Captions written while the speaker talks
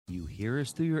hear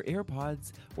us through your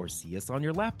AirPods or see us on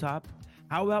your laptop,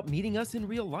 how about meeting us in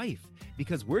real life?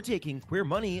 Because we're taking Queer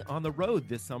Money on the road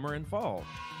this summer and fall.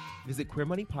 Visit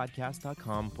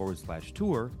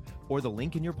queermoneypodcast.com/tour or the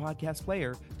link in your podcast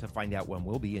player to find out when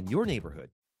we'll be in your neighborhood.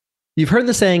 You've heard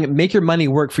the saying, make your money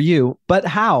work for you, but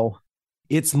how?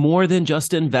 It's more than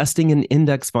just investing in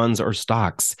index funds or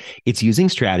stocks. It's using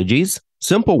strategies,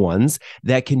 simple ones,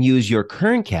 that can use your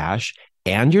current cash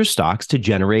and your stocks to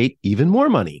generate even more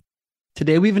money.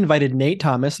 Today, we've invited Nate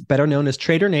Thomas, better known as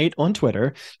Trader Nate on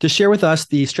Twitter, to share with us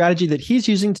the strategy that he's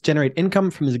using to generate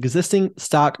income from his existing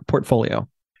stock portfolio.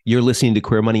 You're listening to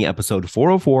Queer Money episode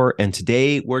 404, and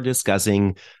today we're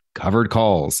discussing covered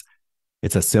calls.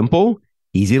 It's a simple,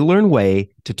 easy to learn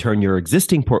way to turn your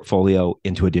existing portfolio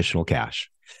into additional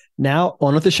cash. Now,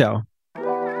 on with the show.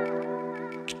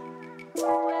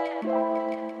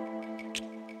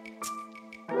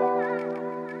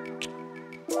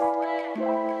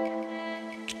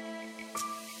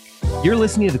 You're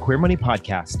listening to the Queer Money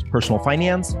Podcast, personal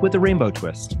finance with a rainbow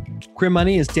twist. Queer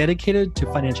Money is dedicated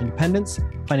to financial independence,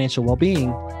 financial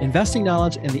well-being, investing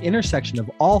knowledge, and the intersection of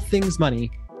all things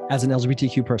money as an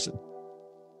LGBTQ person.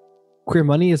 Queer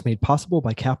Money is made possible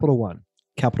by Capital One.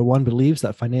 Capital One believes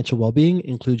that financial well-being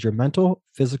includes your mental,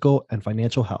 physical, and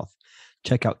financial health.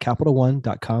 Check out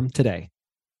CapitalOne.com today.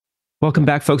 Welcome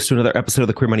back, folks, to another episode of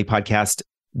the Queer Money Podcast.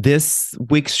 This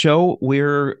week's show,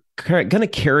 we're going to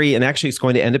carry, and actually it's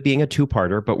going to end up being a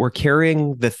two-parter, but we're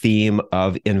carrying the theme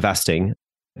of investing.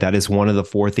 That is one of the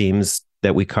four themes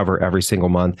that we cover every single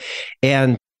month.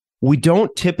 And we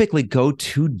don't typically go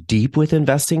too deep with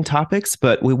investing topics,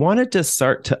 but we wanted to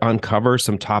start to uncover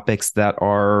some topics that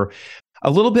are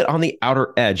a little bit on the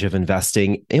outer edge of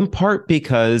investing, in part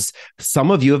because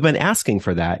some of you have been asking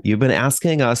for that. You've been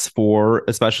asking us for,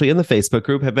 especially in the Facebook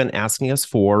group, have been asking us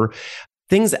for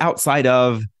things outside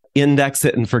of index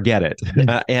it and forget it.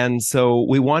 And so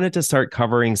we wanted to start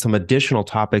covering some additional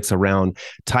topics around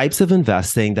types of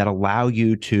investing that allow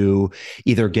you to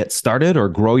either get started or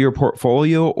grow your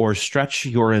portfolio or stretch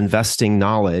your investing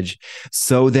knowledge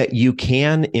so that you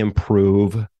can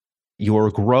improve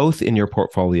your growth in your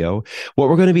portfolio. What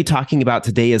we're going to be talking about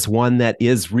today is one that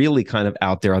is really kind of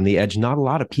out there on the edge. Not a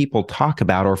lot of people talk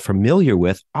about or familiar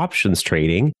with options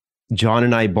trading. John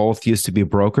and I both used to be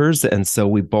brokers, and so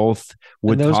we both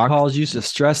would and those talk. calls used to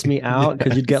stress me out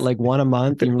because you'd get like one a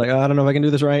month, and you're like, oh, I don't know if I can do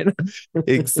this right.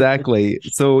 Exactly.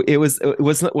 So it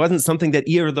wasn't something that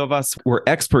either of us were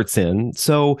experts in.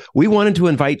 So we wanted to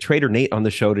invite Trader Nate on the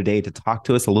show today to talk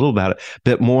to us a little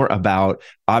bit more about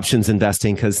options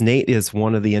investing, because Nate is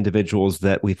one of the individuals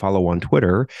that we follow on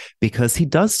Twitter because he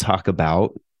does talk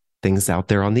about things out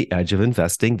there on the edge of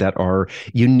investing that are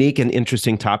unique and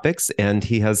interesting topics. And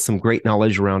he has some great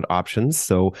knowledge around options.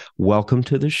 So welcome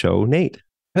to the show, Nate.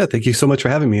 Yeah, thank you so much for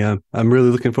having me. I'm really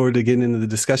looking forward to getting into the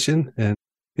discussion. And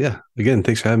yeah, again,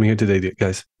 thanks for having me here today,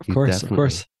 guys. Of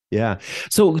course. Yeah.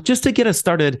 So just to get us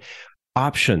started,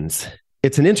 options.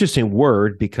 It's an interesting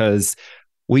word because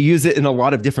we use it in a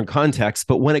lot of different contexts.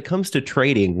 But when it comes to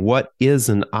trading, what is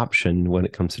an option when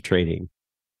it comes to trading?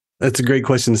 That's a great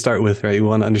question to start with, right? You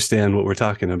want to understand what we're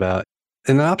talking about.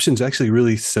 And an option is actually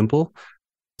really simple.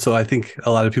 So I think a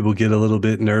lot of people get a little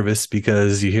bit nervous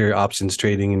because you hear options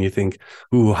trading and you think,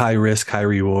 ooh, high risk, high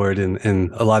reward, and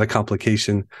a lot of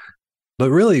complication. But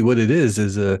really what it is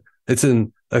it's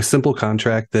a simple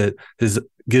contract that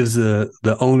gives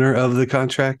the owner of the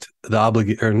contract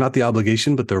not the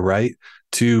obligation, but the right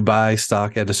to buy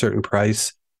stock at a certain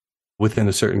price within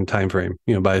a certain time frame,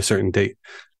 by a certain date.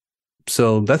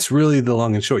 So that's really the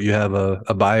long and short. You have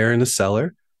a buyer and a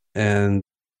seller, and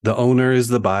the owner is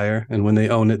the buyer. And when they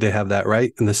own it, they have that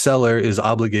right. And the seller is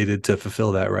obligated to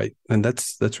fulfill that right. And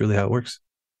that's really how it works.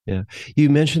 Yeah.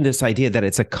 You mentioned this idea that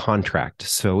it's a contract.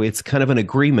 So it's kind of an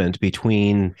agreement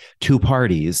between two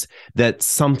parties that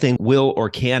something will or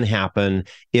can happen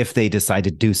if they decide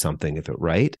to do something with it,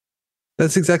 right?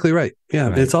 That's exactly right. Yeah.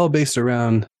 Right. It's all based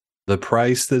around the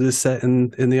price that is set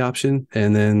in the option,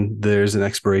 and then there's an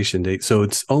expiration date. So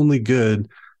it's only good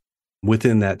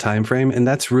within that time frame, and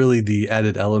that's really the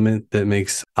added element that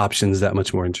makes options that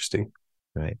much more interesting.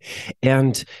 Right.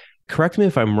 And correct me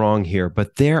if I'm wrong here,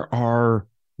 but there are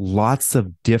lots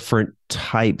of different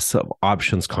types of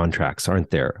options contracts, aren't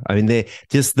there? I mean,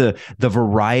 the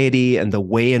variety and the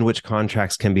way in which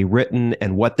contracts can be written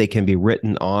and what they can be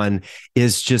written on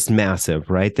is just massive,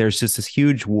 right? There's just this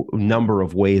huge number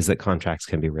of ways that contracts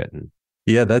can be written.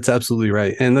 Yeah, that's absolutely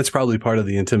right. And that's probably part of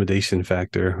the intimidation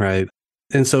factor, right?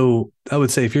 And so I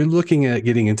would say if you're looking at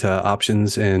getting into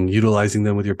options and utilizing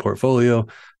them with your portfolio,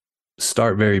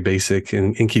 start very basic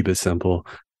and keep it simple.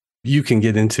 you can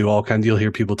get into all kinds. You'll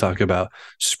hear people talk about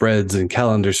spreads and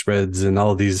calendar spreads and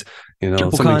all these,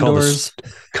 Triple something condors.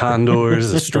 called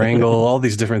condors, a strangle, all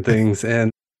these different things.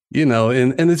 And,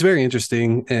 and it's very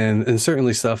interesting and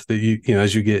certainly stuff that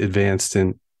as you get advanced,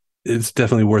 and it's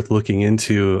definitely worth looking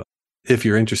into if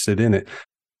you're interested in it.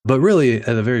 But really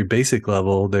at a very basic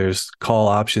level, there's call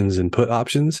options and put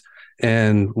options.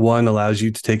 And one allows you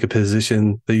to take a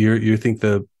position that you think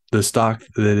the stock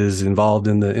that is involved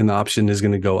in the option is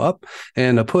going to go up,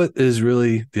 and a put is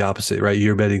really the opposite, right?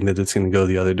 You're betting that it's going to go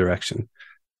the other direction.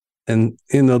 And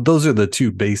those are the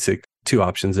two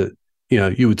options that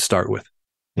you would start with.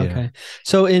 Yeah. Okay.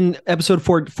 So in episode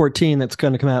 14 that's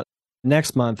going to come out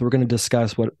next month, we're going to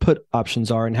discuss what put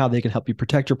options are and how they can help you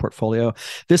protect your portfolio.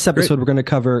 This episode, We're going to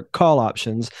cover call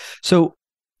options. So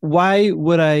why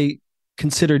would I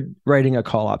consider writing a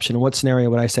call option? In what scenario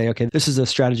would I say, okay, this is a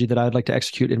strategy that I'd like to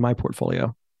execute in my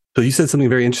portfolio? So you said something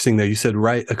very interesting there. You said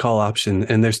write a call option,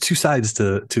 and there's two sides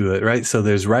to it, right? So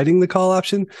there's writing the call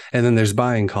option, and then there's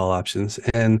buying call options.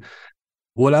 And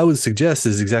what I would suggest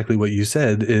is exactly what you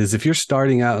said, is if you're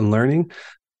starting out and learning,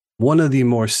 one of the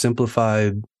more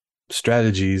simplified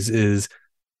strategies is,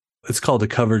 it's called a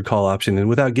covered call option. And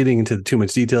without getting into too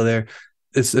much detail there,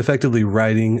 it's effectively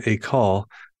writing a call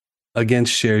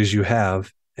against shares you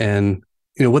have. And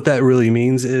what that really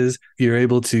means is you're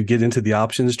able to get into the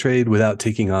options trade without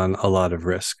taking on a lot of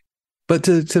risk. But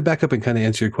to back up and kind of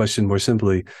answer your question more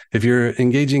simply, if you're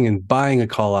engaging in buying a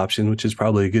call option, which is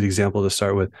probably a good example to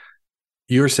start with,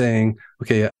 you're saying,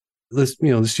 okay, let's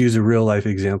use a real life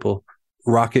example.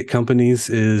 Rocket Companies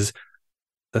is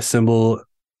a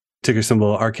ticker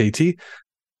symbol RKT.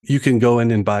 You can go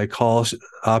in and buy call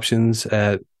options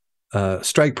at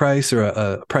strike price, or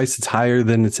a price that's higher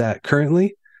than it's at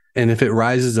currently. And if it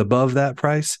rises above that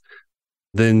price,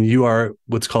 then you are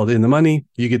what's called in the money.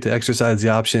 You get to exercise the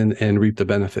option and reap the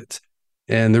benefits.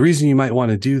 And the reason you might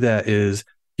want to do that is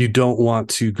you don't want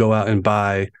to go out and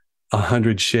buy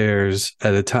 100 shares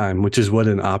at a time, which is what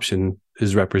an option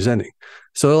is representing.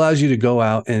 So it allows you to go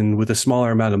out and, with a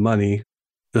smaller amount of money,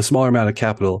 the smaller amount of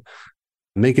capital,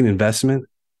 make an investment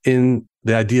in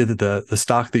the idea that the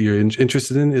stock that you're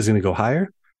interested in is going to go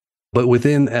higher, but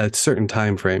within a certain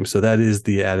time frame. So that is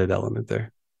the added element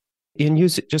there. And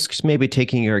just maybe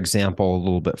taking your example a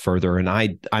little bit further, and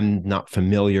I'm not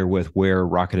familiar with where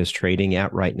Rocket is trading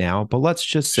at right now, but let's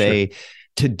just say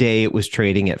today it was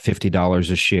trading at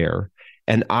 $50 a share.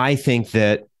 And I think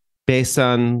that based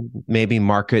on maybe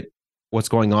what's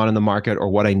going on in the market or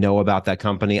what I know about that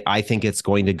company, I think it's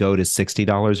going to go to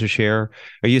 $60 a share.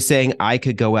 Are you saying I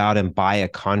could go out and buy a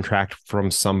contract from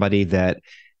somebody that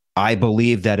I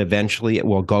believe that eventually it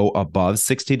will go above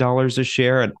 $60 a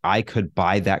share, and I could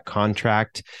buy that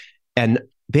contract? And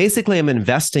basically I'm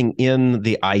investing in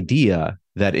the idea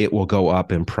that it will go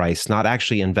up in price, not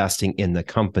actually investing in the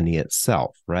company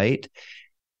itself, right?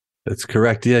 That's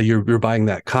correct. Yeah, you're buying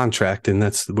that contract, and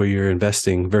that's where you're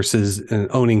investing versus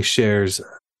owning shares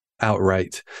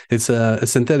outright. It's a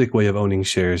synthetic way of owning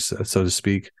shares, so to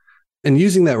speak. And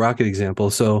using that Rocket example,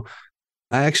 so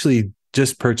I actually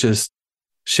just purchased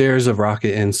shares of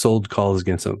Rocket and sold calls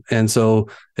against them. And so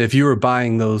if you were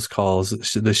buying those calls,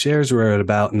 the shares were at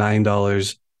about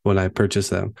 $9 when I purchased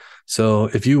them. So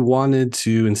if you wanted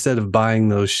to, instead of buying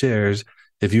those shares,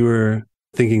 if you were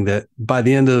thinking that by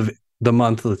the end of the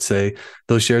month, let's say,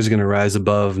 those shares are going to rise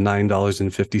above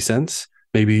 $9.50.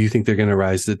 Maybe you think they're going to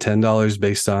rise to $10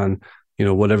 based on,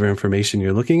 whatever information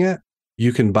you're looking at.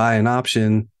 You can buy an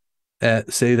option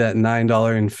at, say, that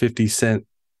 $9.50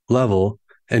 level,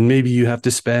 and maybe you have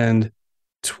to spend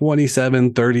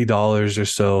 $27, $30 or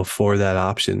so for that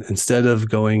option, instead of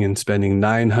going and spending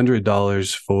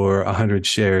 $900 for 100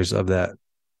 shares of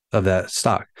that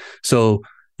stock. So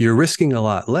you're risking a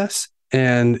lot less.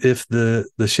 And if the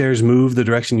shares move the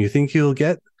direction you think you'll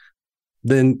get,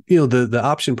 then the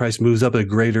option price moves up a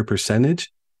greater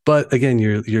percentage. But again,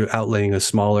 you're outlaying a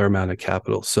smaller amount of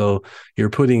capital. So you're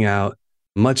putting out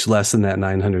much less than that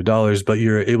 $900, but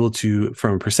you're able to,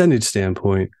 from a percentage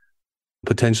standpoint,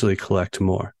 potentially collect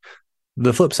more.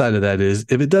 The flip side of that is,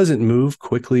 if it doesn't move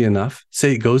quickly enough,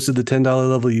 say it goes to the $10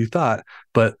 level you thought,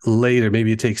 but later,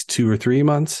 maybe it takes 2 or 3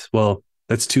 months. Well,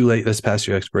 that's too late. That's past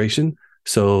your expiration.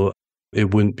 So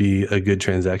it wouldn't be a good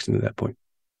transaction at that point.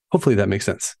 Hopefully that makes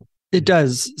sense. It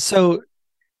does. So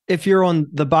if you're on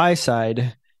the buy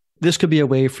side, this could be a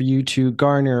way for you to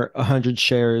garner 100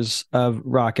 shares of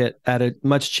Rocket at a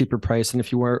much cheaper price than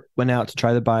if you went out to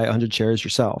try to buy 100 shares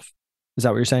yourself. Is that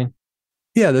what you're saying?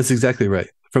 Yeah, that's exactly right.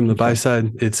 From the buy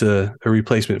side, it's a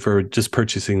replacement for just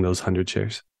purchasing those 100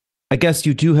 shares. I guess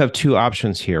you do have two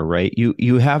options here, right?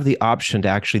 You have the option to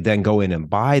actually then go in and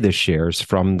buy the shares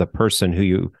from the person who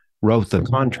you wrote the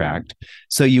contract.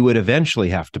 So you would eventually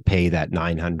have to pay that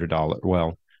 $900,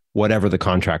 well, whatever the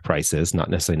contract price is, not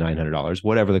necessarily $900,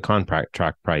 whatever the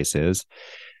contract price is.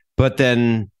 But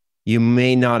then you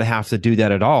may not have to do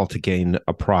that at all to gain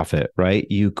a profit, right?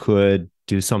 You could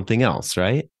do something else,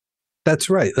 right? That's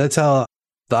right. That's how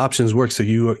the options work. So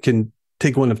you can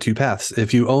take one of two paths.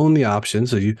 If you own the option,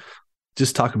 so you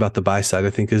just talk about the buy side, I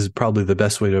think is probably the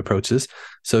best way to approach this.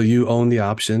 So you own the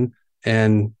option,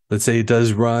 and let's say it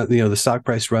does run, the stock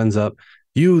price runs up.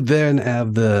 You then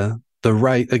have the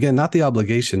right, again, not the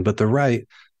obligation, but the right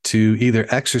to either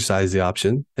exercise the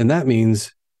option. And that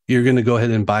means you're going to go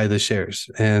ahead and buy the shares,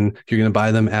 and you're going to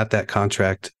buy them at that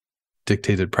contract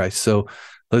dictated price. So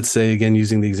let's say, again,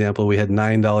 using the example, we had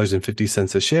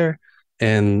 $9.50 a share,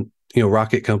 and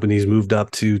rocket companies moved up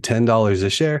to $10 a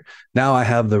share. Now I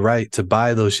have the right to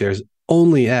buy those shares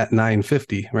only at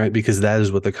 $9.50, right? Because that is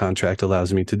what the contract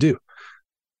allows me to do.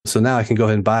 So now I can go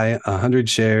ahead and buy 100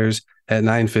 shares at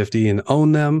 $9.50 and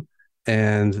own them,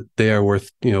 and they are worth,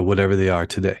 whatever they are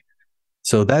today.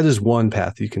 So that is one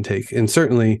path you can take. And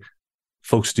certainly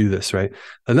folks do this, right?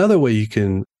 Another way you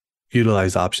can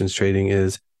utilize options trading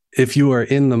is if you are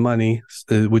in the money,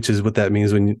 which is what that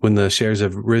means when the shares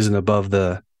have risen above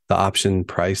the option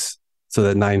price, so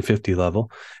that $9.50 level.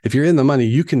 If you're in the money,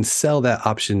 you can sell that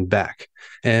option back,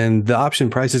 and the option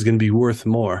price is going to be worth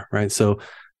more, right? So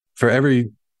for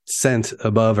every cent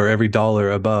above or every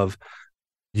dollar above,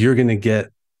 you're going to get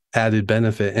added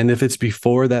benefit. And if it's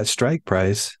before that strike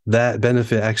price, that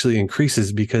benefit actually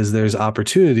increases because there's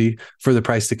opportunity for the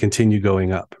price to continue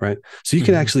going up, right? So you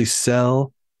can actually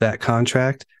sell that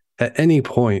contract at any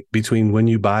point between when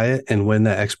you buy it and when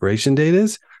that expiration date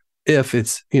is, if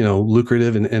it's,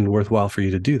 lucrative and worthwhile for you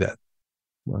to do that.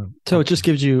 Wow. So it just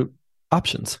gives you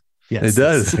options. Yes, it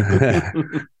does.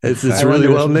 It's really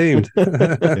well named.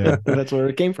 Yeah, that's where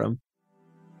it came from.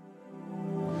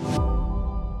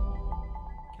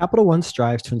 Capital One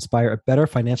strives to inspire a better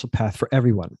financial path for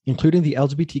everyone, including the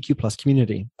LGBTQ+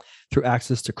 community, through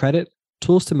access to credit,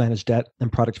 tools to manage debt,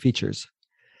 and product features.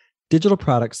 Digital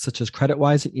products such as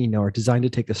CreditWise and eKnow are designed to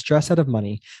take the stress out of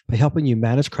money by helping you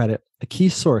manage credit, a key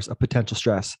source of potential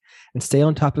stress, and stay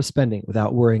on top of spending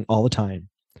without worrying all the time.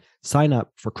 Sign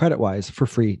up for CreditWise for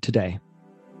free today.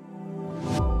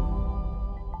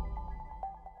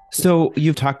 So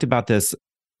you've talked about this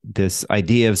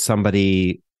idea of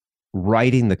somebody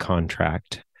writing the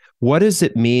contract. What does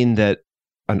it mean that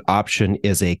an option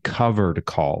is a covered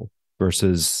call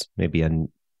versus maybe an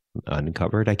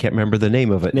uncovered? I can't remember the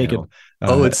name of it. Naked.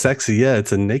 Now. It's sexy. Yeah,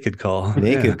 it's a naked call.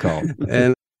 Naked call.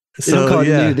 And so call it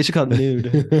nude. They should call it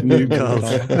nude. Nude calls.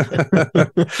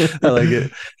 I like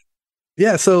it.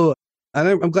 Yeah. So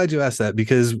I'm glad you asked that,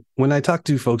 because when I talk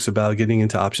to folks about getting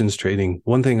into options trading,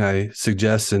 one thing I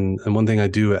suggest and one thing I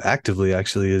do actively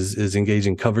actually is engage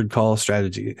in covered call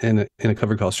strategy in a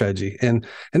covered call strategy. And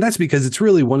that's because it's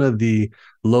really one of the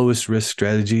lowest risk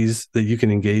strategies that you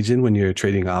can engage in when you're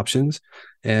trading options.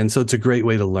 And so it's a great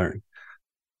way to learn.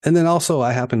 And then also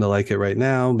I happen to like it right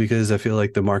now because I feel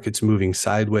like the market's moving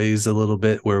sideways a little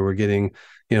bit, where we're getting,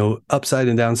 upside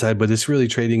and downside, but it's really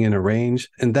trading in a range.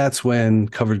 And that's when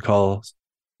covered calls,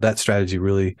 that strategy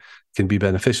really can be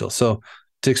beneficial. So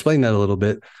to explain that a little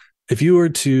bit, if you were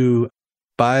to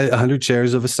buy 100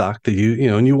 shares of a stock that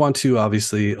and you want to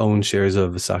obviously own shares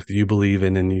of a stock that you believe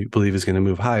in and you believe is going to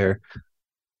move higher,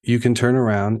 you can turn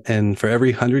around and for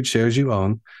every 100 shares you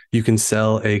own, you can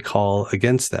sell a call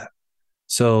against that.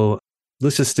 So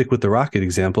let's just stick with the rocket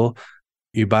example.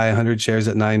 You buy 100 shares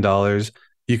at $9.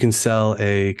 You can sell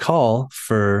a call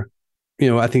for,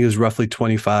 I think it was roughly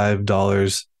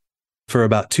 $25 for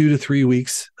about 2 to 3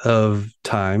 weeks of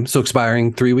time. So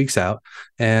expiring 3 weeks out,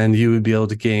 and you would be able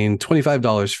to gain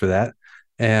 $25 for that.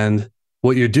 And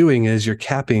what you're doing is you're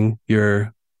capping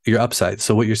your upside.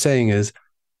 So what you're saying is,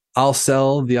 I'll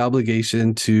sell the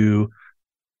obligation to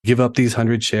give up these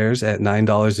 100 shares at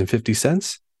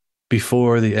 $9.50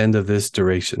 before the end of this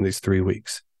duration, these 3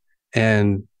 weeks.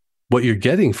 And what you're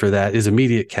getting for that is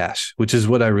immediate cash, which is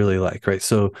what I really like, right?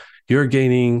 So you're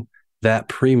gaining that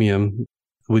premium,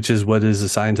 which is what is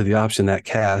assigned to the option, that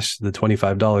cash, the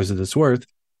 $25 that it's worth,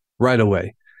 right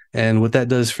away. And what that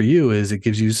does for you is it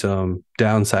gives you some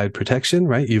downside protection,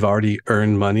 right? You've already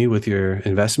earned money with your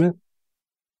investment,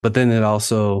 but then it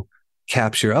also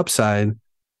caps your upside,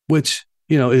 which,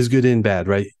 is good and bad,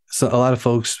 right? So a lot of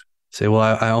folks say, well,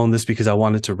 I own this because I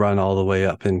want it to run all the way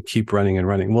up and keep running and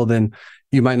running. Well, then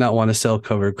you might not want to sell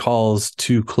covered calls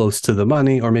too close to the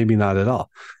money, or maybe not at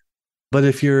all. But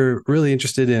if you're really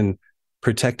interested in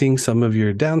protecting some of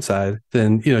your downside,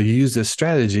 then, you use this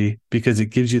strategy because it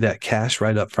gives you that cash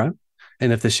right up front.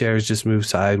 And if the shares just move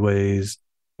sideways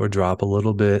or drop a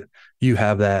little bit, you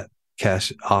have that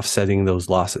cash offsetting those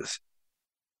losses.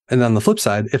 And on the flip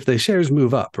side, if the shares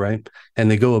move up, right, and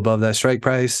they go above that strike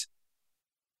price,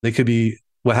 they could be,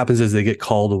 what happens is they get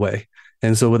called away.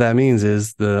 And so what that means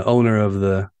is the owner of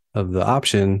the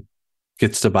option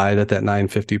gets to buy it at that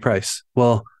 $9.50 price.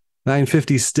 Well,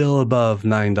 $9.50 is still above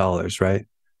 $9, right?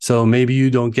 So maybe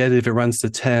you don't get it if it runs to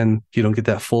 10, you don't get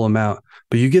that full amount,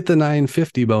 but you get the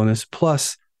 $9.50 bonus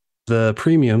plus the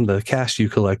premium, the cash you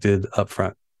collected up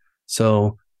front.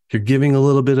 So you're giving a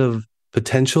little bit of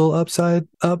potential upside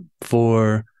up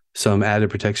for some added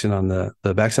protection on the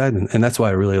backside. And that's why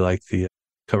I really like the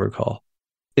covered call.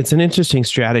 It's an interesting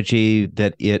strategy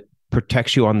that it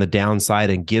protects you on the downside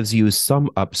and gives you some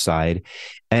upside.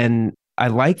 And I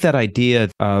like that idea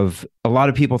of, a lot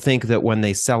of people think that when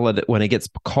they sell it, when it gets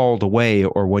called away,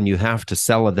 or when you have to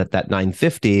sell it at that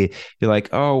 $9.50, you're like,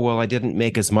 oh, well, I didn't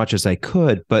make as much as I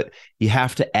could, but you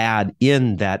have to add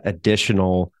in that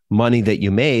additional money that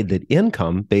you made, that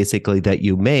income basically that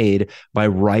you made by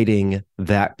writing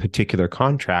that particular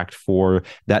contract for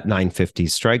that $9.50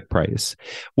 strike price,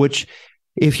 which,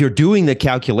 if you're doing the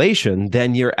calculation,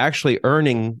 then you're actually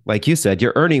earning, like you said,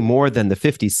 you're earning more than the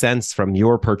 50 cents from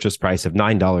your purchase price of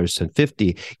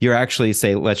 $9.50. You're actually,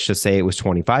 let's just say it was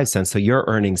 25 cents. So you're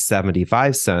earning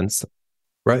 75 cents.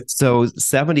 Right. So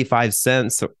 75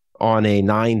 cents on a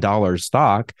 $9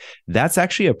 stock, that's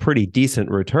actually a pretty decent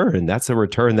return. That's a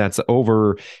return that's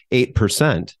over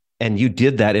 8%. And you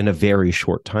did that in a very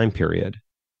short time period.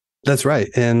 That's right.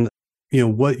 And,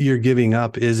 what you're giving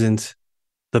up isn't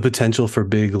the potential for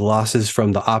big losses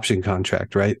from the option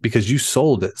contract, right? Because you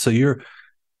sold it. So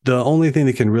the only thing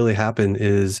that can really happen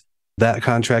is that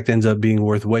contract ends up being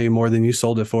worth way more than you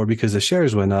sold it for because the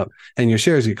shares went up and your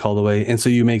shares get called away. And so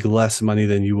you make less money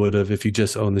than you would have if you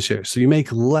just owned the shares. So you make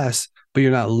less, but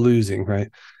you're not losing, right?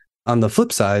 On the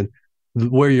flip side,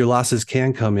 where your losses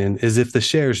can come in is if the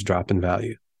shares drop in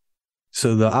value.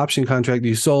 So the option contract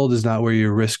you sold is not where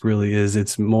your risk really is.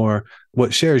 It's more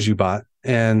what shares you bought.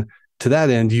 And to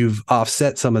that end, you've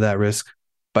offset some of that risk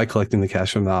by collecting the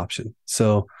cash from the option.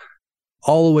 So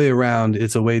all the way around,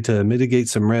 it's a way to mitigate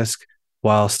some risk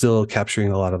while still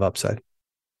capturing a lot of upside.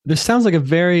 This sounds like a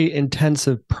very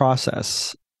intensive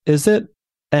process. Is it?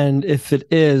 And if it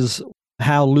is,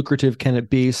 how lucrative can it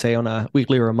be, say, on a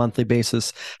weekly or a monthly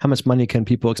basis? How much money can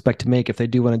people expect to make if they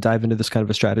do want to dive into this kind of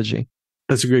a strategy?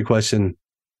 That's a great question.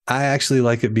 I actually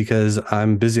like it because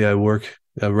I'm busy. I work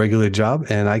a regular job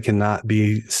and I cannot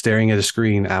be staring at a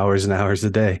screen hours and hours a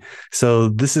day. So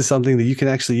this is something that you can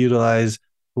actually utilize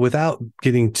without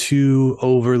getting too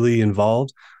overly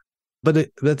involved. But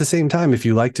at the same time, if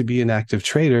you like to be an active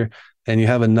trader and you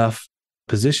have enough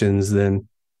positions, then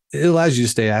it allows you to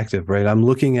stay active, right? I'm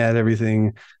looking at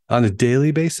everything on a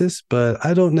daily basis, but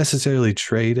I don't necessarily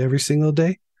trade every single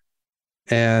day.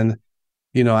 And,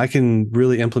 I can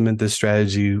really implement this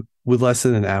strategy with less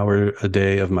than an hour a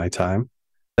day of my time.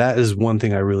 That is one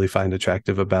thing I really find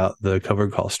attractive about the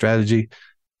covered call strategy.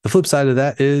 The flip side of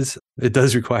that is it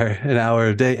does require an hour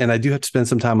a day. And I do have to spend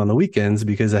some time on the weekends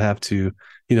because I have to,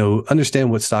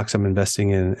 understand what stocks I'm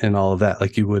investing in and all of that,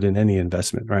 like you would in any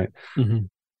investment, right? Mm-hmm.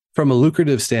 From a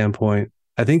lucrative standpoint,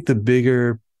 I think the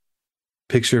bigger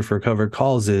picture for covered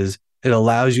calls is it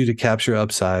allows you to capture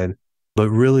upside, but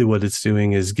really what it's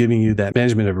doing is giving you that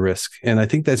management of risk. And I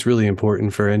think that's really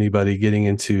important for anybody getting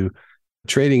into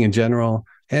trading in general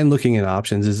and looking at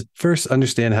options, is first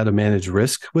understand how to manage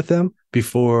risk with them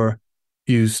before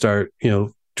you start,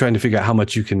 trying to figure out how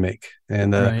much you can make.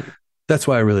 And right. That's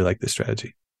why I really like this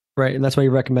strategy. Right. And that's why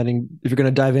you're recommending, if you're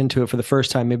going to dive into it for the first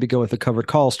time, maybe go with a covered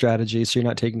call strategy so you're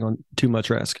not taking on too much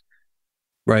risk.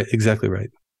 Right. Exactly right.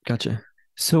 Gotcha.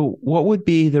 So what would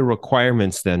be the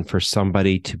requirements then for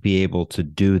somebody to be able to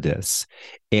do this?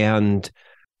 And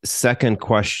second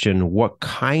question, what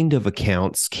kind of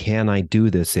accounts can I do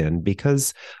this in?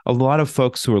 Because a lot of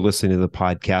folks who are listening to the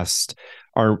podcast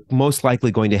are most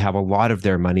likely going to have a lot of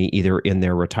their money either in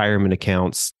their retirement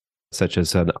accounts, such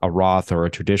as a Roth or a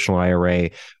traditional IRA,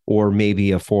 or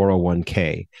maybe a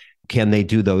 401k. Can they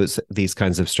do these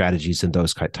kinds of strategies in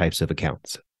those types of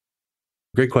accounts?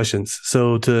 Great questions.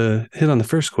 So to hit on the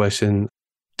first question,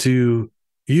 to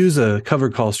use a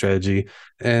covered call strategy,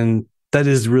 and that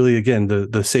is really, again,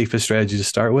 the safest strategy to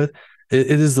start with. It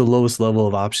is the lowest level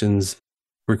of options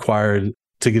required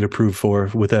to get approved for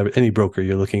with any broker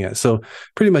you're looking at. So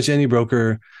pretty much any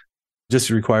broker just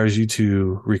requires you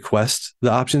to request the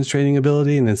options trading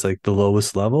ability, and it's like the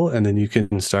lowest level, and then you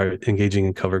can start engaging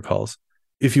in covered calls.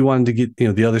 If you wanted to get,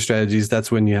 the other strategies,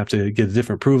 that's when you have to get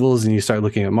different approvals and you start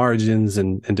looking at margins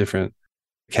and different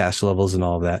cash levels and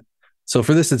all of that. So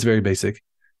for this, it's very basic.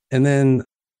 And then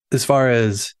as far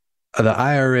as the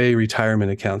IRA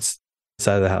retirement accounts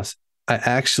side of the house, I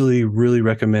actually really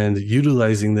recommend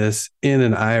utilizing this in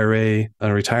an IRA,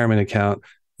 a retirement account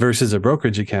versus a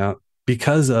brokerage account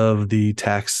because of the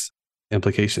tax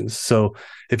implications. So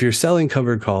if you're selling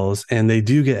covered calls and they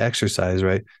do get exercised,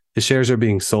 right, the shares are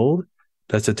being sold,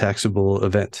 that's a taxable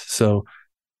event. So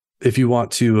if you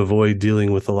want to avoid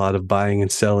dealing with a lot of buying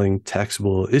and selling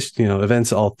taxable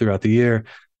events all throughout the year,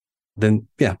 then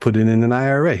put it in an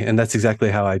IRA. And that's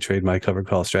exactly how I trade my covered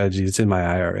call strategy. It's in my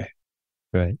IRA.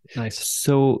 Right. Nice.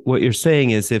 So what you're saying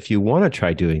is if you want to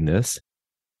try doing this,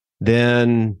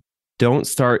 then don't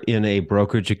start in a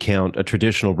brokerage account, a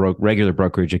traditional regular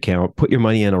brokerage account. Put your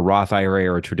money in a Roth IRA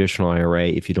or a traditional IRA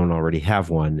if you don't already have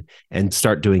one, and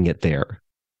start doing it there.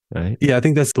 Right? Yeah, I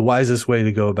think that's the wisest way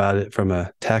to go about it from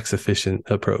a tax efficient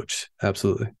approach.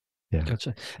 Absolutely. Yeah.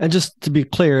 Gotcha. And just to be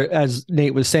clear, as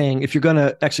Nate was saying, if you're going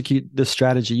to execute this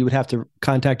strategy, you would have to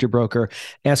contact your broker,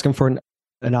 ask them for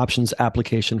an options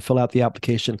application, fill out the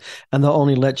application, and they'll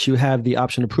only let you have the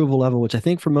option approval level, which I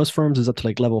think for most firms is up to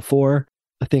like level 4.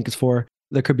 I think it's 4.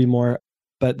 There could be more,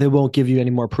 but they won't give you any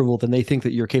more approval than they think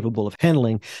that you're capable of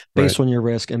handling based on your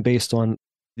risk and based on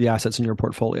the assets in your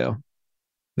portfolio.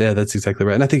 Yeah, that's exactly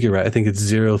right. And I think you're right. I think it's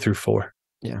 0 through 4.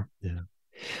 Yeah.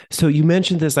 So you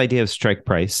mentioned this idea of strike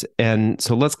price. And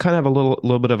so let's kind of have a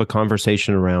little bit of a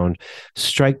conversation around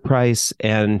strike price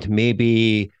and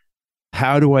maybe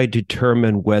how do I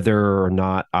determine whether or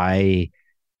not I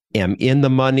am in the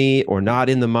money or not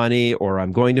in the money, or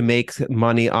I'm going to make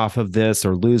money off of this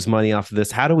or lose money off of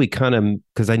this? How do we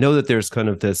because I know that there's kind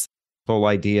of this whole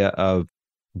idea of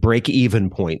break-even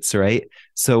points, right?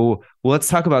 So let's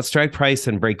talk about strike price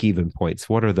and break-even points.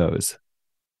 What are those?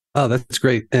 Oh, that's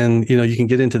great. And, you can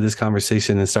get into this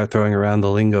conversation and start throwing around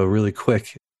the lingo really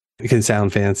quick. It can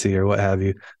sound fancy or what have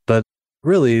you, but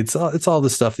really it's all the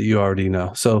stuff that you already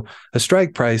know. So a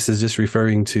strike price is just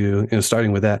referring to,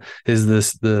 starting with that, is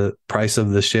the price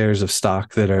of the shares of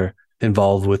stock that are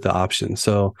involved with the option.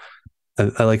 So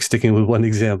I like sticking with one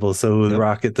example. So with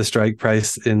Rocket, the strike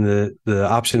price in the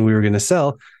option we were going to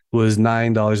sell was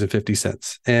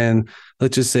 $9.50. And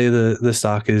let's just say the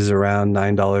stock is around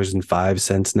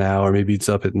 $9.05 now, or maybe it's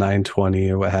up at $9.20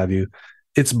 or what have you.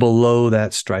 It's below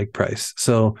that strike price.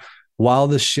 So while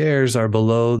the shares are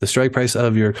below the strike price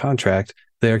of your contract,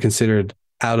 they are considered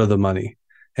out of the money.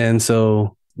 And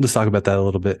so let's talk about that a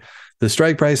little bit. The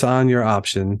strike price on your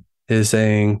option is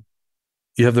saying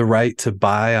you have the right to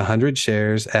buy 100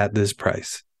 shares at this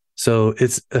price. So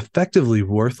it's effectively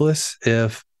worthless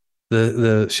if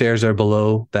the shares are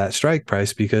below that strike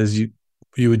price, because you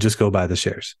would just go buy the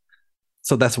shares.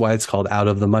 So that's why it's called out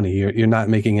of the money. You're not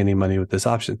making any money with this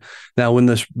option. Now, when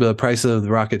the price of the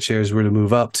Rocket shares were to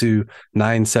move up to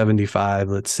 $9.75,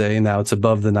 let's say, now it's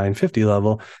above the $9.50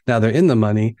 level. Now they're in the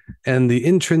money, and the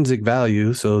intrinsic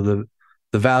value, so the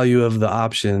value of the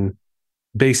option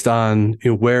based on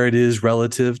where it is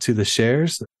relative to the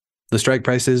shares, the strike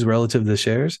price is relative to the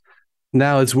shares.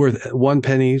 Now it's worth 1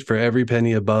 penny for every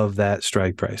penny above that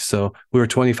strike price. So we were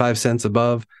 25 cents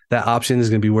above. That option is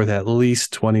going to be worth at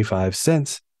least 25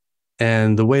 cents.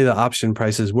 And the way the option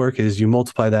prices work is you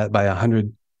multiply that by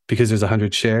 100 because there's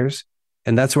 100 shares.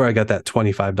 And that's where I got that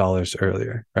 $25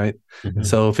 earlier, right? Mm-hmm.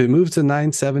 So if it moves to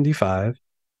 $9.75,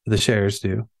 the shares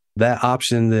do, that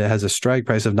option that has a strike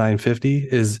price of $9.50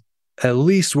 is at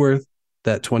least worth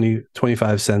that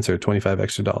 25 cents or 25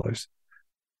 extra dollars.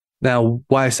 Now,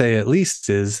 why I say at least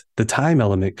is the time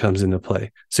element comes into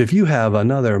play. So if you have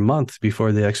another month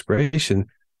before the expiration,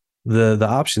 the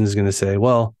option is going to say,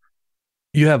 well,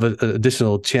 you have an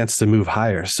additional chance to move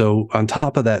higher. So on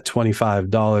top of that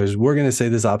 $25, we're going to say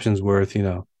this option's worth,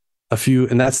 a few,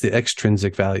 and that's the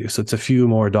extrinsic value. So it's a few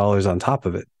more dollars on top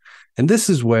of it. And this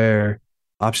is where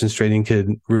options trading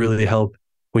could really help.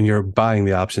 When you're buying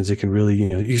the options, it can really,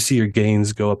 you see your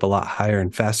gains go up a lot higher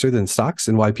and faster than stocks,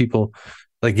 and why people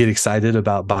get excited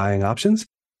about buying options.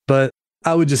 But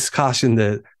I would just caution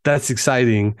that that's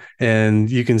exciting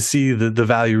and you can see the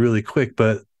value really quick.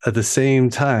 But at the same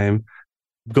time,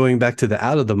 going back to the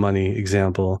out of the money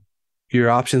example, your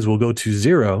options will go to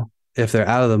 0 if they're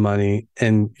out of the money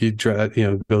and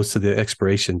goes to the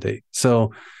expiration date.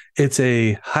 So it's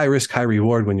a high risk, high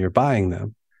reward when you're buying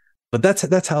them. But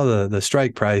that's how the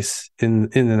strike price in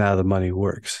and out of the money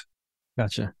works.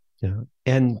 Gotcha. Yeah.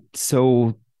 And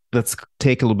so let's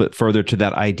take a little bit further to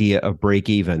that idea of break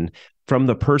even. From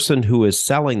the person who is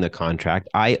selling the contract,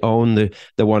 I own the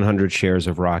 100 shares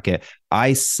of Rocket.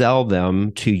 I sell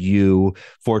them to you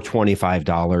for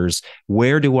 $25.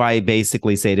 Where do I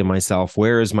basically say to myself,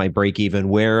 where is my break even?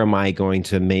 Where am I going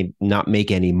to not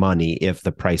make any money if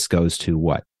the price goes to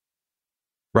what?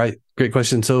 Right. Great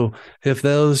question. So if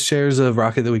those shares of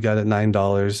Rocket that we got at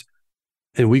 $9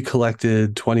 and we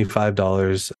collected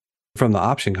 $25 from the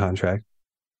option contract,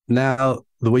 now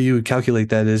the way you would calculate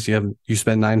that is you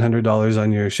spent $900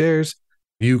 on your shares,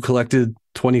 you collected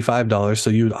 $25, so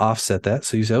you would offset that.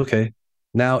 So you say, okay,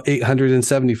 now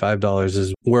 $875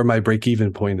 is where my break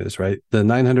even point is, right? The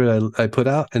 900 I put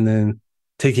out and then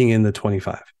taking in the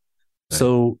 25. Right.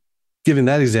 So given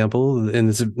that example, and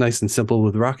it's nice and simple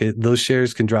with Rocket, those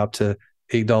shares can drop to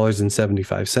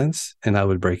 $8.75 and I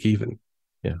would break even.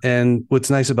 Yeah. And what's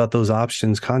nice about those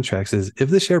options contracts is if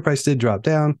the share price did drop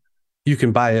down, you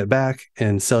can buy it back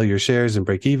and sell your shares and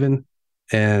break even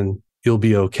and you'll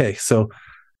be okay. So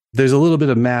there's a little bit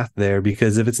of math there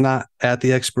because if it's not at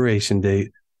the expiration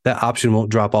date, that option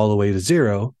won't drop all the way to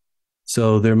zero.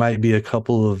 So there might be a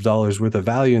couple of dollars worth of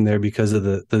value in there because of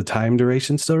the time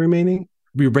duration still remaining.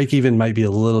 Your break even might be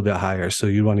a little bit higher. So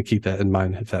you want to keep that in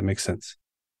mind if that makes sense.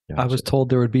 Gotcha. I was told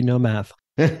there would be no math.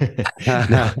 No,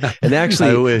 and actually,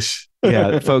 I wish.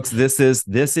 Yeah, folks, this is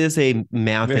a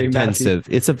math very intensive.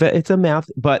 Mathy. It's a math,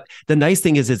 but the nice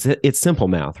thing is it's simple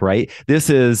math, right? This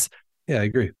is I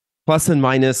agree. Plus and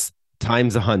minus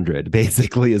times 100,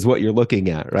 basically, is what you're looking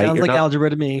at, right? Sounds like algebra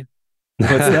to me.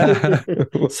 What's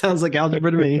that? Sounds like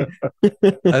algebra to me.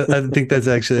 I think that's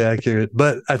actually accurate,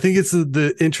 but I think it's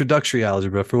the introductory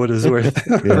algebra for what it's worth.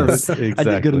 Yes, exactly. I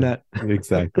did good in that.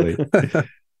 Exactly.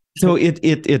 So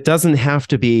it doesn't have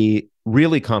to be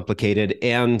really complicated,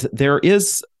 and there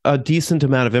is a decent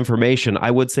amount of information. I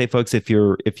would say, folks, if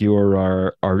you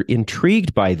are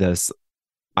intrigued by this,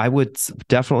 I would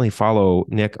definitely follow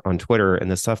Nick on Twitter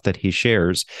and the stuff that he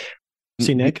shares.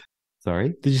 See Nick?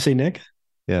 Sorry, did you say Nick?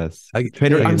 Yes.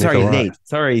 I'm sorry, Nate.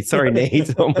 Sorry,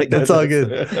 Nate. Oh my God. That's all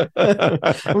good.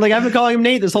 I'm like, I've been calling him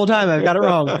Nate this whole time. I've got it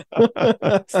wrong.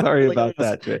 Sorry about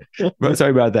that.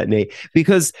 Sorry about that, Nate.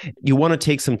 Because you want to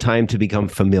take some time to become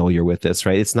familiar with this,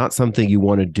 right? It's not something you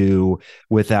want to do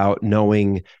without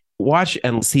knowing. Watch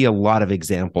and see a lot of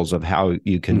examples of how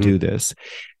you can do this.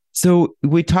 So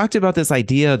we talked about this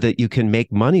idea that you can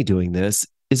make money doing this.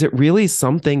 Is it really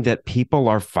something that people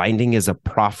are finding is a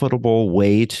profitable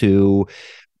way to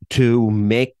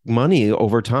make money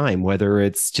over time, whether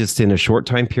it's just in a short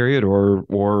time period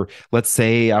or let's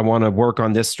say I want to work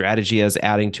on this strategy as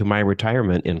adding to my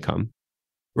retirement income?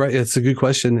 Right. It's a good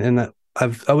question. And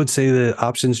I would say that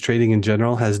options trading in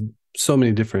general has so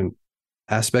many different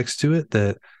aspects to it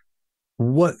that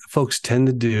what folks tend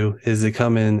to do is they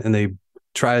come in and they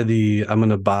try I'm going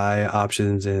to buy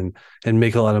options and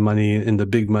make a lot of money in the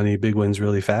big wins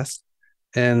really fast.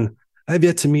 And I've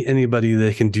yet to meet anybody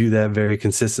that can do that very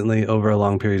consistently over a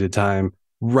long period of time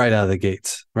right out of the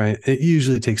gates, right? It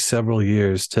usually takes several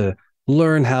years to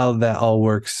learn how that all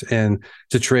works and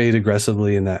to trade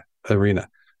aggressively in that arena.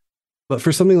 But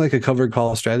for something like a covered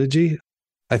call strategy,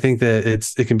 I think that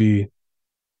it can be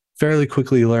fairly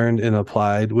quickly learned and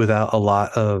applied without a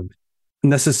lot of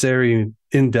necessary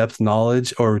in-depth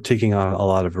knowledge or taking on a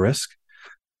lot of risk.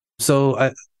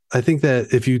 So I think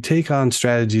that if you take on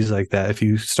strategies like that, if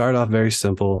you start off very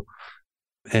simple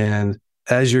and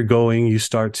as you're going, you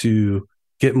start to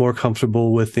get more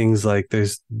comfortable with things like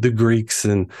there's the Greeks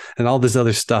and all this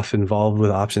other stuff involved with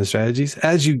option strategies.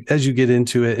 As you get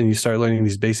into it and you start learning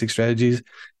these basic strategies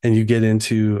and you get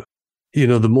into,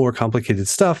 the more complicated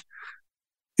stuff,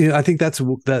 I think that's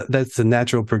a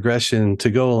natural progression to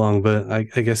go along. But I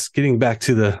guess getting back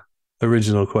to the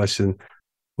original question,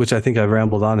 which I think I've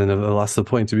rambled on and I've lost the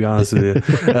point, to be honest with you.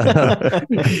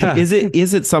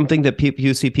 Is it something that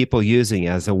you see people using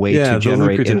as a way to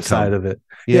generate the income side of it?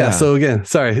 Yeah. So again,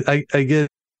 sorry, I get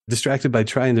distracted by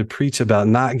trying to preach about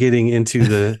not getting into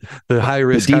the high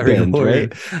risk, high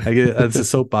reward. Right? That's a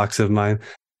soapbox of mine.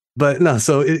 But no,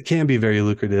 so it can be very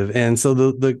lucrative. And so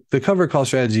the cover call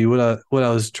strategy, what I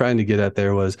was trying to get at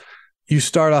there was you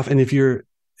start off, and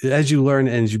as you learn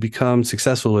and as you become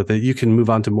successful with it, you can move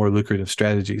on to more lucrative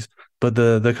strategies. But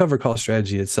the cover call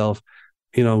strategy itself,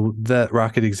 that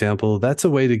Rocket example, that's a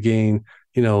way to gain,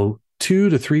 2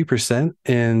 to 3%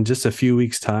 in just a few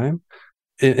weeks' time.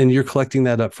 And you're collecting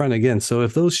that up front again. So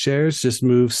if those shares just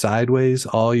move sideways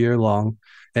all year long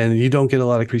and you don't get a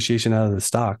lot of appreciation out of the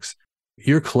stocks,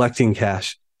 you're collecting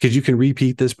cash because you can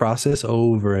repeat this process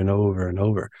over and over and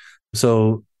over.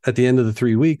 So at the end of the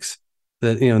 3 weeks,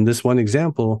 that in this one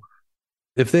example,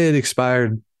 if they had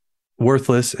expired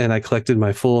worthless and I collected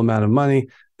my full amount of money,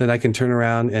 then I can turn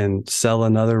around and sell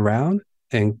another round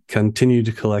and continue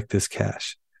to collect this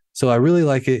cash. So I really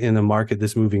like it in a market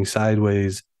that's moving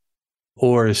sideways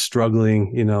or is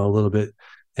struggling, a little bit.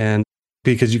 And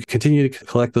because you can continue to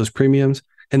collect those premiums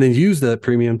and then use that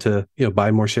premium to,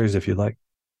 buy more shares if you'd like.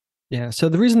 Yeah. So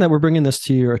the reason that we're bringing this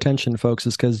to your attention, folks,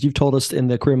 is because you've told us in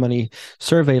the Career Money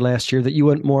survey last year that you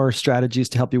want more strategies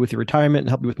to help you with your retirement and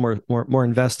help you with more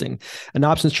investing. And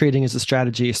options trading is a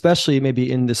strategy, especially maybe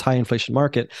in this high inflation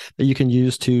market, that you can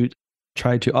use to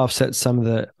try to offset some of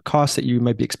the costs that you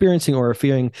might be experiencing or are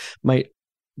fearing might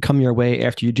come your way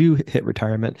after you do hit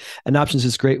retirement. And options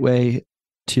is a great way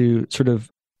to sort of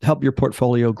help your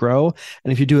portfolio grow.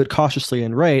 And if you do it cautiously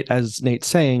and right, as Nate's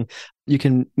saying, you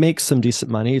can make some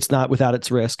decent money. It's not without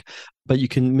its risk, but you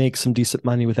can make some decent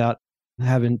money without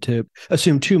having to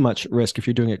assume too much risk if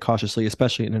you're doing it cautiously,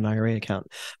 especially in an IRA account.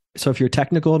 So if you're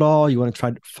technical at all, you want to try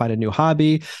to find a new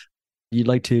hobby, you'd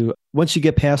like to, once you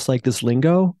get past like this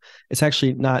lingo, it's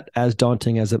actually not as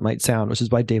daunting as it might sound, which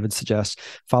is why David suggests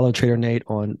follow Trader Nate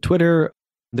on Twitter.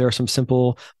 There are some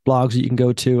simple blogs that you can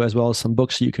go to, as well as some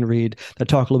books that you can read that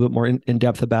talk a little bit more in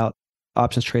depth about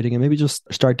options trading, and maybe just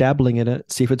start dabbling in it,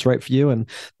 see if it's right for you. And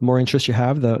the more interest you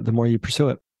have, the more you pursue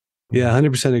it. Yeah,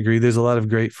 100% agree. There's a lot of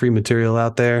great free material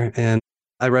out there. And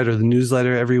I write a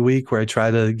newsletter every week where I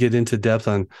try to get into depth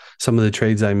on some of the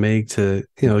trades I make to,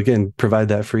 again, provide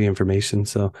that free information.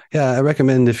 So yeah, I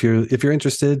recommend if you're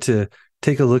interested to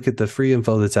take a look at the free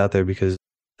info that's out there, because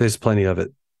there's plenty of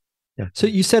it. Yeah. So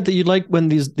you said that you'd like when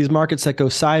these markets that go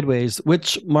sideways,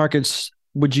 which markets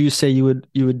would you say you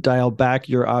would dial back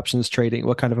your options trading?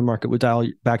 What kind of a market would dial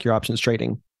back your options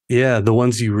trading? Yeah, the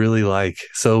ones you really like.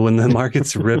 So when the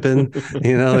market's ripping,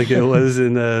 like it was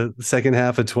in the second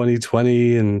half of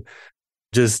 2020 and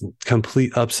just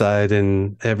complete upside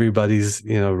and everybody's,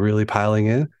 really piling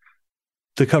in,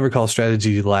 the covered call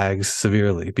strategy lags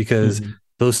severely because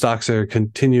those stocks are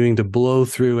continuing to blow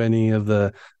through any of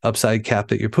the upside cap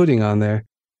that you're putting on there.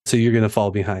 So you're going to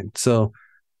fall behind. So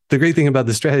the great thing about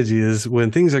the strategy is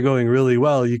when things are going really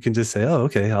well, you can just say, oh,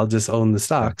 okay, I'll just own the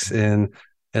stocks and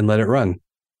let it run.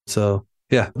 So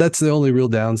yeah, that's the only real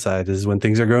downside is when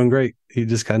things are going great, you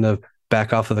just kind of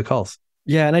back off of the calls.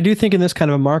 Yeah. And I do think in this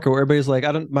kind of a market where everybody's like,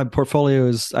 my portfolio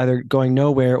is either going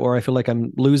nowhere or I feel like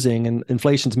I'm losing and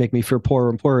inflation's making me feel poorer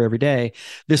and poorer every day.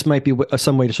 This might be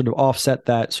some way to sort of offset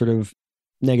that sort of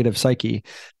negative psyche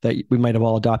that we might have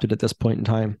all adopted at this point in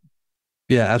time.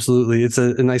 Yeah, absolutely. It's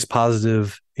a nice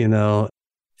positive,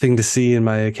 thing to see in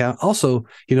my account. Also,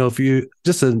 if you,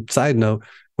 just a side note,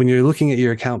 when you're looking at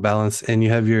your account balance and you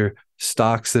have your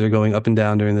stocks that are going up and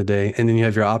down during the day, and then you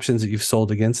have your options that you've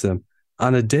sold against them,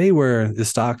 on a day where the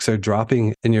stocks are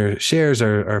dropping and your shares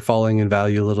are falling in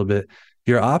value a little bit,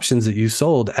 your options that you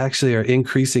sold actually are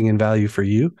increasing in value for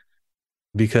you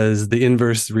because the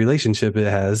inverse relationship it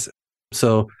has.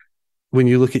 So when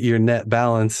you look at your net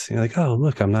balance, you're like, oh,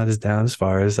 look, I'm not as down as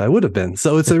far as I would have been.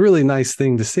 So it's a really nice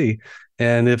thing to see.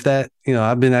 And if that,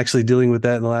 I've been actually dealing with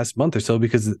that in the last month or so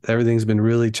because everything's been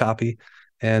really choppy.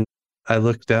 And I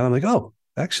look down, I'm like, oh,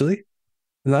 actually,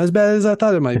 not as bad as I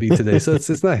thought it might be today. So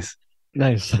it's nice.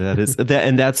 Nice. That is that,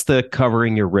 and that's the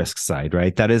covering your risk side,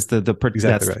 right? That is exactly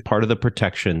that's right. Part of the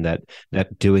protection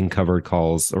that doing covered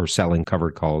calls or selling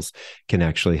covered calls can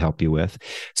actually help you with.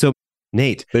 So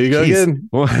Nate, there you go again.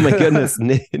 Oh my goodness,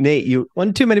 Nate, you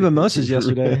won too many mimosas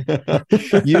yesterday.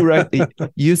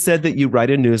 You said that you write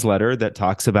a newsletter that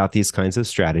talks about these kinds of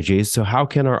strategies. So how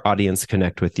can our audience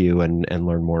connect with you and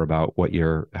learn more about what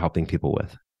you're helping people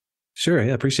with? Sure,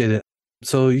 yeah, appreciate it.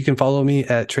 So you can follow me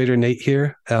at Trader Nate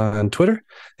here on Twitter,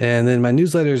 and then my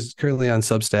newsletter is currently on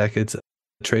Substack. It's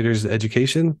Traders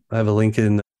Education. I have a link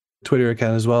in the Twitter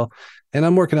account as well, and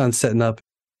I'm working on setting up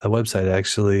a website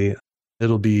actually.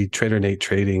 It'll be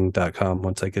TraderNateTrading.com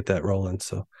once I get that rolling.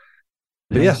 So,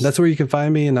 but yeah, that's where you can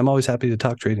find me. And I'm always happy to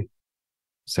talk trading.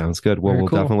 Sounds good. Well, we'll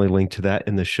definitely link to that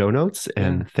in the show notes.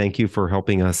 And thank you for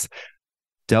helping us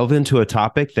delve into a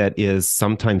topic that is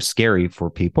sometimes scary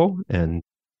for people. And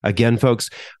again,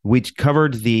 folks, we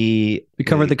covered the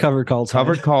covered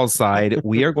call side.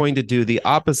 We are going to do the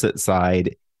opposite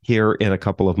side here in a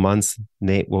couple of months.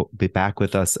 Nate will be back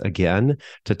with us again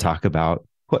to talk about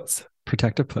puts.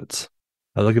 Protective puts.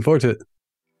 I'm looking forward to it.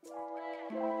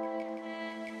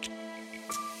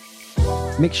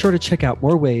 Make sure to check out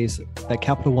more ways that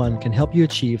Capital One can help you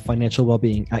achieve financial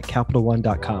well-being at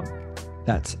CapitalOne.com.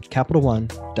 That's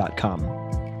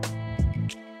CapitalOne.com.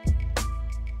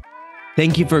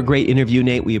 Thank you for a great interview,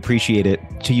 Nate. We appreciate it.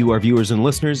 To you, our viewers and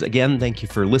listeners, again, thank you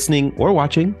for listening or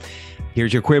watching.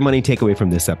 Here's your Queer Money takeaway from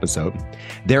this episode.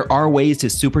 There are ways to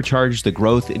supercharge the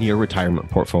growth in your retirement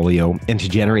portfolio and to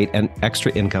generate an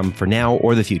extra income for now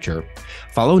or the future.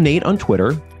 Follow Nate on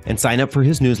Twitter and sign up for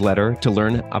his newsletter to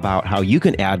learn about how you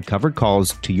can add covered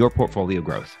calls to your portfolio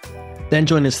growth. Then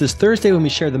join us this Thursday when we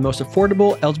share the most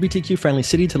affordable LGBTQ-friendly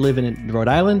city to live in Rhode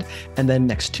Island. And then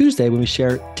next Tuesday when we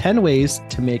share 10 ways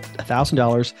to make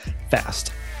 $1,000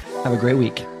 fast. Have a great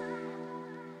week.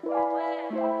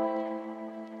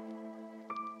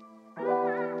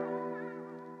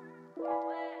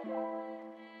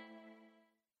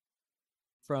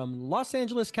 From Los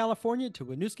Angeles, California to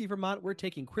Winooski, Vermont, we're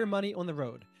taking Queer Money on the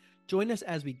road. Join us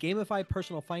as we gamify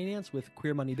personal finance with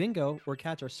Queer Money Bingo, or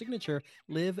catch our signature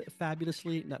Live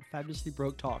Fabulously, Not Fabulously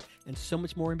Broke talk, and so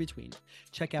much more in between.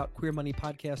 Check out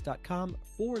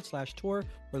queermoneypodcast.com/tour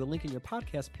or the link in your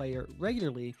podcast player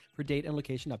regularly for date and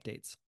location updates.